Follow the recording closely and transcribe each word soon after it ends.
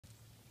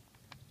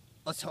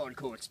Us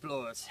hardcore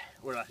explorers,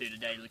 we're out here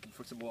today looking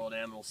for some wild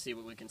animals, see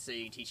what we can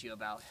see and teach you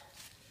about.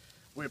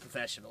 We're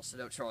professionals, so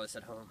don't try this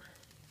at home.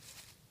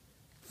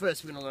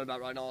 First, we're going to learn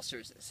about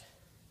rhinoceroses.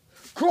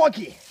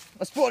 Crikey!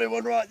 I spotted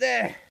one right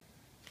there!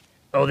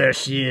 Oh, there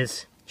she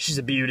is. She's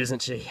a beaut,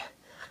 isn't she?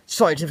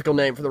 Scientific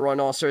name for the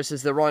rhinoceros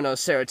is the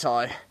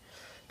rhinocerati.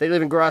 They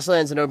live in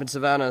grasslands and open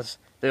savannas.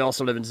 They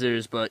also live in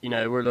zoos, but, you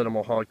know, we're a little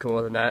more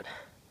hardcore than that.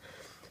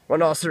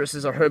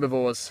 Rhinoceroses are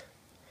herbivores.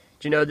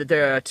 Do you know that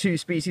there are 2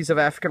 species of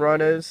African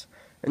rhinos?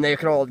 And they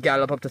can all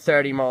gallop up to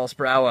 30 miles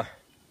per hour.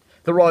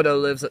 The rhino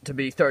lives to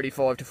be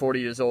 35 to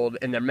 40 years old,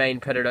 and their main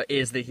predator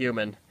is the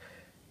human.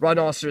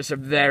 Rhinoceros are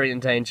very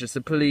endangered,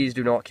 so please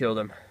do not kill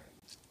them.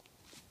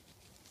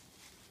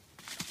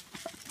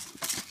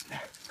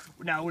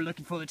 Now we're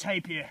looking for the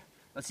tapir.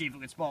 Let's see if we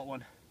can spot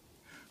one.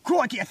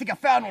 Crikey, I think I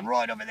found one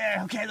right over there.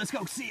 Okay, let's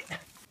go see it.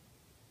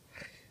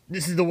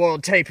 This is the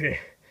wild tapir.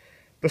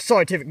 The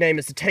scientific name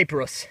is the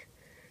tapirus.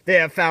 They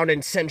are found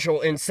in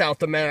Central and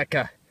South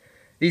America.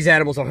 These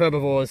animals are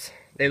herbivores.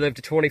 They live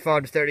to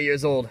 25 to 30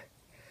 years old.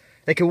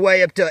 They can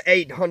weigh up to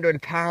 800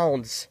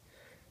 pounds.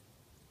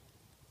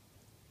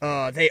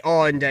 They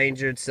are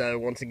endangered, so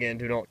once again,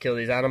 do not kill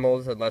these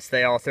animals unless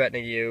they are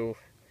threatening you.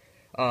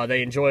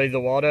 They enjoy the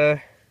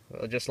water,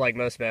 just like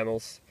most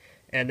mammals.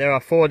 And there are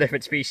 4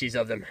 different species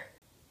of them.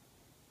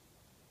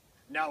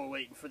 Now we're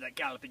waiting for that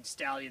galloping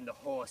stallion, the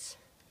horse.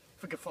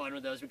 If we can find one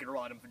of those, we can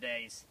ride them for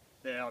days.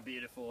 They are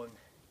beautiful and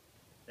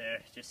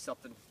they're just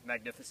something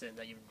magnificent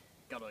that you've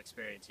got to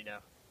experience, you know.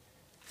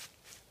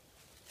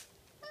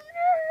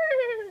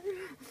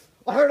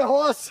 I heard a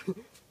horse!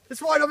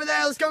 It's right over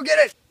there, let's go get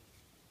it!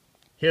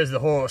 Here's the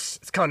horse.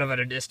 It's kind of at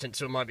a distance,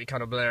 so it might be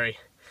kind of blurry.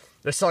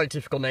 The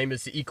scientific name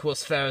is the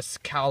Equus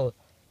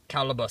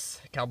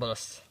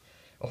calibus.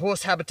 A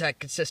horse habitat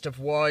consists of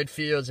wide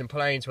fields and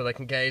plains where they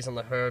can gaze on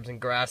the herbs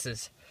and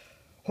grasses.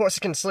 Horses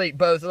can sleep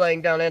both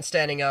laying down and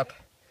standing up.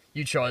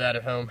 You try that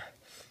at home.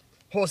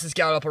 Horses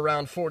gallop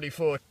around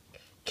 44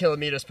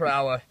 kilometers per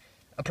hour,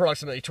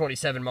 approximately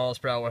 27 miles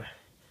per hour.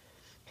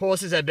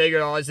 Horses have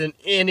bigger eyes than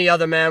any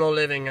other mammal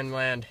living on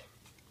land.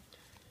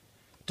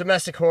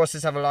 Domestic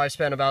horses have a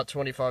lifespan of about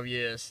 25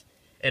 years,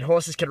 and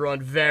horses can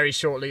run very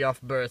shortly off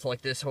birth,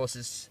 like this horse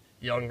is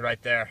young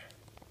right there.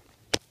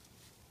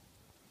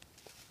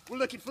 We're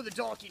looking for the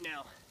donkey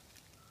now.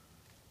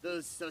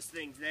 Those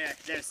things,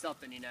 they're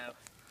something, you know.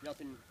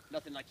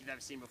 Nothing like you've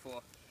ever seen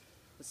before.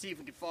 Let's see if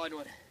we can find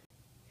one.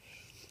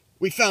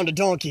 We found a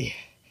donkey.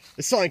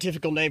 The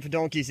scientific name for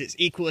donkeys is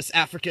Equus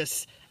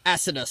africus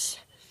asinus.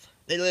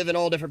 They live in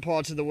all different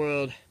parts of the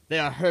world. They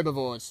are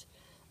herbivores.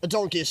 A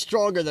donkey is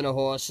stronger than a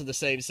horse of the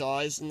same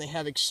size, and they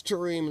have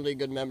extremely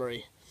good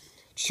memory.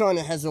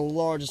 China has the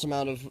largest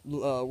amount of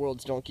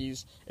world's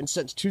donkeys, and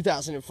since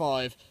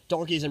 2005,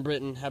 donkeys in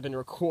Britain have been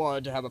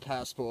required to have a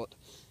passport.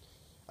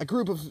 The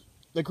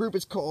group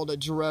is called a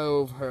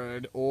drove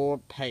herd or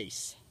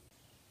pace.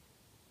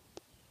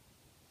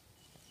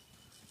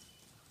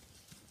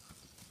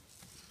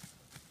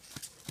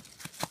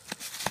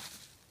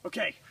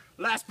 Okay,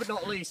 last but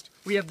not least,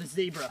 we have the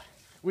zebra.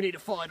 We need to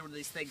find one of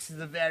these things.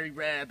 They're very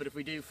rare, but if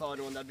we do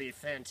find one, that'd be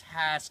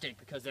fantastic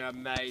because they're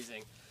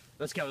amazing.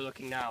 Let's go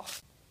looking now.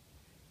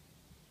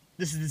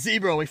 This is the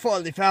zebra. We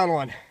finally found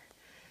one.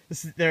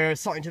 Their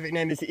scientific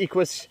name is the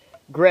Equus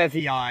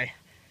grevii.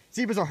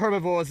 Zebras are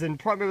herbivores and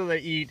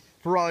primarily eat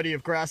a variety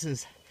of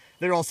grasses.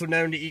 They're also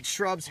known to eat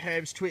shrubs,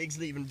 herbs, twigs,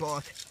 leaf, and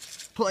bark.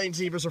 Plain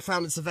zebras are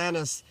found in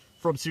savannas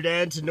from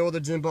Sudan to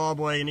northern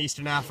Zimbabwe and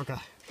eastern Africa.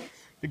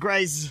 The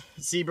grey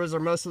zebras are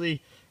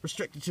mostly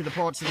restricted to the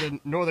parts of the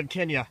northern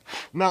Kenya.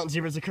 Mountain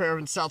zebras occur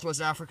in southwest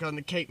Africa and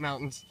the Cape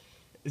Mountains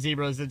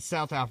zebras in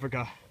South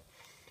Africa.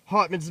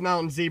 Hartmann's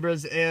mountain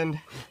zebras and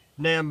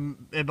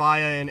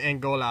Namibia in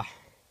Angola.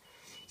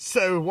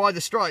 So why the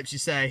stripes, you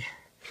say?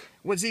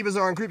 When zebras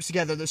are in groups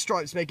together, the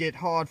stripes make it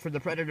hard for the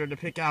predator to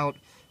pick out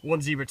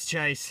one zebra to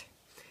chase.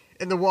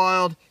 In the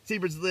wild,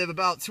 zebras live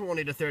about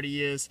 20 to 30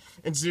 years.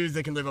 In zoos,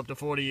 they can live up to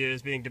 40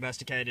 years being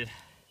domesticated.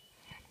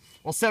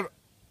 Well,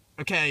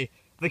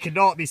 they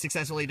cannot be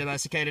successfully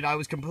domesticated. I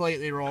was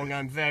completely wrong.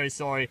 I'm very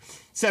sorry.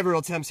 Several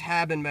attempts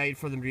have been made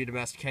for them to be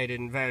domesticated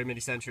in very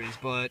many centuries,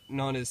 but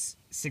none has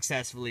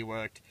successfully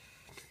worked.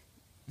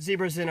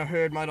 Zebras in a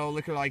herd might all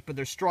look alike, but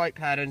their stripe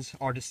patterns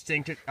are as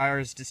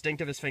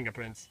distinctive as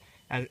fingerprints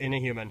in a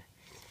human.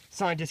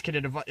 Scientists can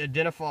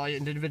identify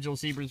individual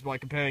zebras by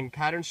comparing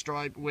pattern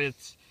stripe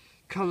with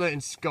color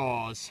and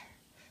scars.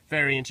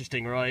 Very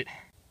interesting, right?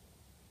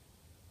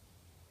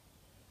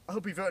 I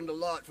hope you've learned a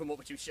lot from what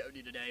we've showed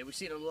you today. We've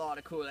seen a lot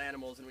of cool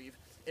animals and we've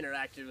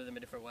interacted with them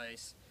in different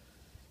ways.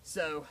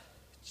 So,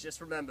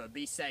 just remember,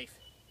 be safe.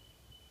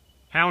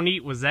 How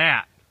neat was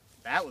that?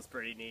 That was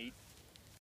pretty neat.